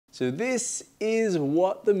So this is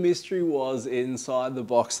what the mystery was inside the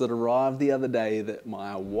box that arrived the other day that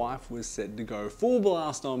my wife was set to go full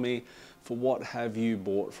blast on me for what have you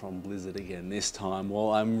bought from Blizzard again this time.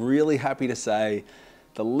 Well, I'm really happy to say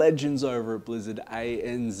the legends over at Blizzard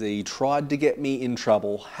ANZ tried to get me in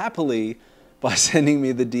trouble happily by sending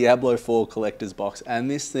me the Diablo 4 collector's box, and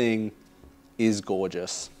this thing is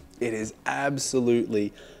gorgeous. It is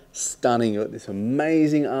absolutely stunning. You've got this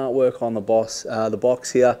amazing artwork on the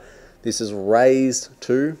box here. This is raised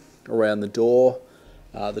too around the door.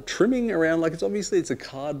 The trimming around, like, it's a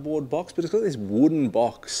cardboard box, but it's got this wooden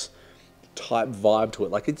box type vibe to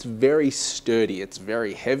it. Like, it's very sturdy, it's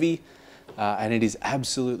very heavy, and it is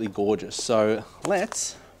absolutely gorgeous. So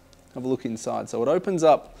let's have a look inside. So it opens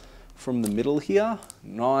up from the middle here.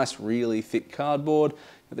 Nice, really thick cardboard.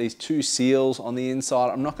 Got these two seals on the inside.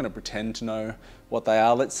 I'm not going to pretend to know what they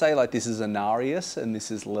are. Let's say like this is Inarius and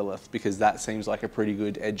this is Lilith, because that seems like a pretty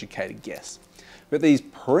good educated guess. We've got these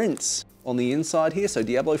prints on the inside here. So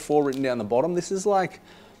Diablo 4 written down the bottom. This is like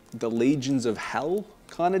the Legions of Hell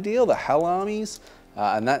kind of deal, the Hell armies.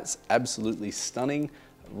 And that's absolutely stunning.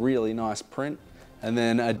 Really nice print. And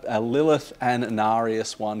then a Lilith and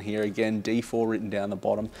Inarius one here. Again, D4 written down the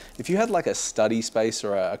bottom. If you had like a study space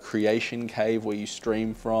or a creation cave where you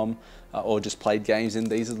stream from or just played games in,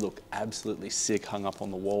 these would look absolutely sick hung up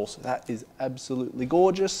on the wall. So that is absolutely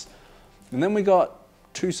gorgeous. And then we got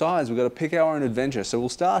two sides. We've got to pick our own adventure. So we'll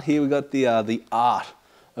start here. We've got the art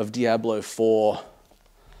of Diablo 4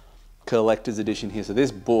 collector's edition here. So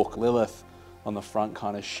this book, Lilith, on the front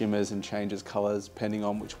kind of shimmers and changes colors depending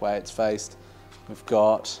on which way it's faced. We've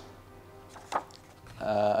got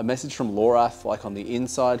a message from Lorath, like on the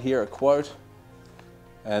inside here, a quote,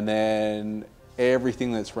 and then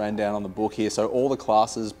everything that's ran down on the book here. So all the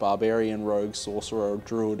classes, Barbarian, Rogue, Sorcerer,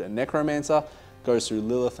 Druid, and Necromancer, goes through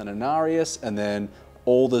Lilith and Inarius, and then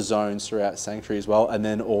all the zones throughout Sanctuary as well, and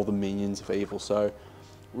then all the minions of evil. So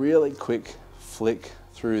really quick flick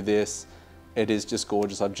through this. It is just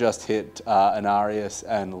gorgeous. I've just hit Inarius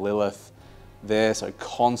and Lilith there, so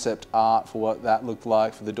concept art for what that looked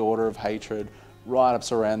like for the Daughter of Hatred,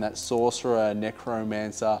 write-ups around that Sorcerer,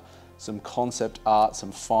 Necromancer, some concept art,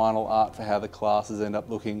 some final art for how the classes end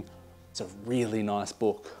up looking. It's a really nice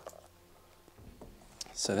book.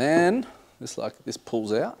 So then, this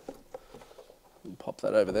pulls out. We'll pop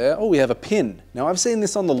that over there. Oh, we have a pin. Now I've seen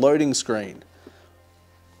this on the loading screen.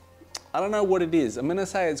 I don't know what it is. I'm gonna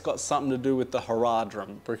say it's got something to do with the hurrah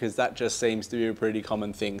drum, because that just seems to be a pretty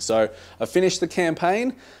common thing. So I finished the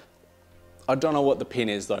campaign. I don't know what the pin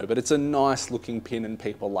is though, but it's a nice looking pin and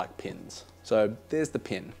people like pins. So there's the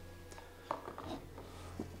pin.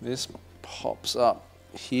 This pops up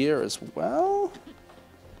here as well.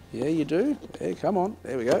 Yeah, you do. There, come on,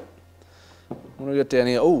 there we go. What do we got down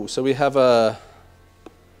here? Oh, so we have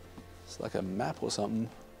it's like a map or something.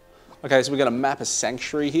 Okay, so we've got a map of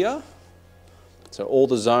Sanctuary here. So all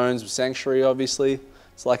the zones of Sanctuary, obviously.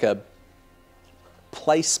 It's like a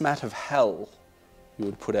placemat of hell you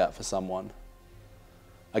would put out for someone.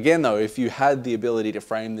 Again though, if you had the ability to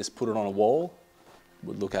frame this, put it on a wall, it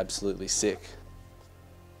would look absolutely sick.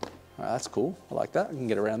 All right, that's cool, I like that, I can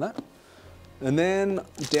get around that. And then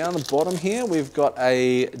down the bottom here, we've got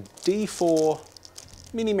a D4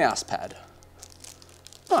 mini mouse pad.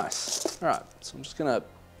 Nice, all right, so I'm just gonna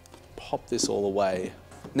pop this all away.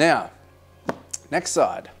 Now, next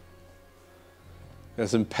side. Got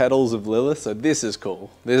some petals of Lilith, so this is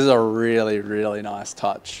cool. This is a really, really nice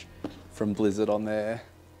touch from Blizzard on their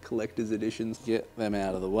collector's editions. Get them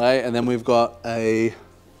out of the way. And then we've got this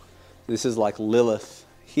is like Lilith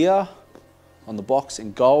here on the box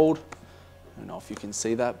in gold. I don't know if you can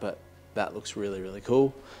see that, but that looks really, really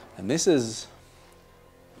cool. And this is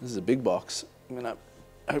a big box. I'm gonna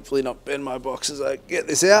hopefully not bend my box as I get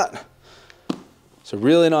this out. So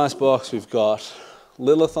really nice box. We've got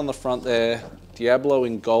Lilith on the front there, Diablo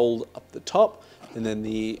in gold up the top, and then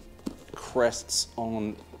the crests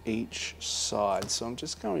on each side. So I'm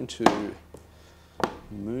just going to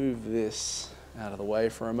move this out of the way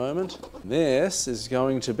for a moment. This is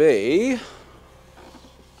going to be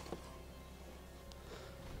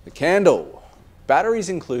the candle. Batteries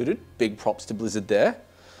included, big props to Blizzard there.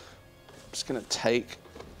 I'm just gonna take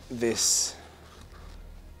this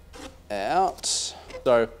out.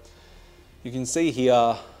 So you can see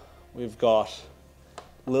here we've got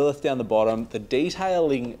Lilith down the bottom. The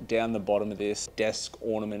detailing down the bottom of this desk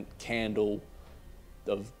ornament candle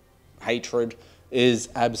of hatred is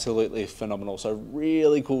absolutely phenomenal. So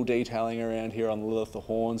really cool detailing around here on Lilith, the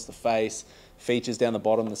horns, the face, features down the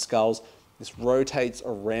bottom, the skulls. This rotates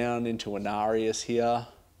around into Inarius here,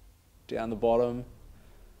 down the bottom.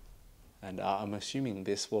 And I'm assuming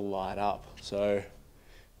this will light up. So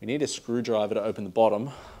we need a screwdriver to open the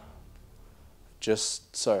bottom.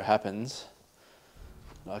 Just so happens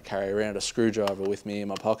I carry around a screwdriver with me in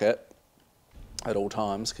my pocket at all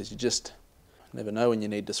times, because you just never know when you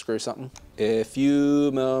need to screw something. A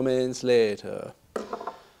few moments later.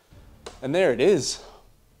 And there it is.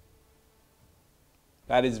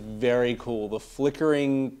 That is very cool. The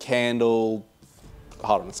flickering candle.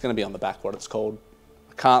 Hold on, it's going to be on the back what it's called.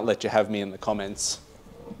 I can't let you have me in the comments.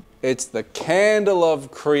 It's the candle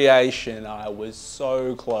of creation. I was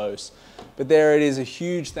so close. But there it is. A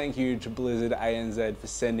huge thank you to Blizzard ANZ for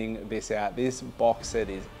sending this out. This box set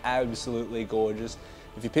is absolutely gorgeous.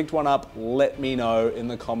 If you picked one up, let me know in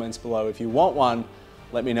the comments below. If you want one,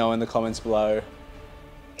 let me know in the comments below.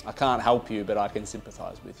 I can't help you, but I can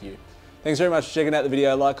sympathize with you. Thanks very much for checking out the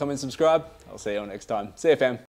video. Like, comment, subscribe. I'll see you all next time. See you, fam.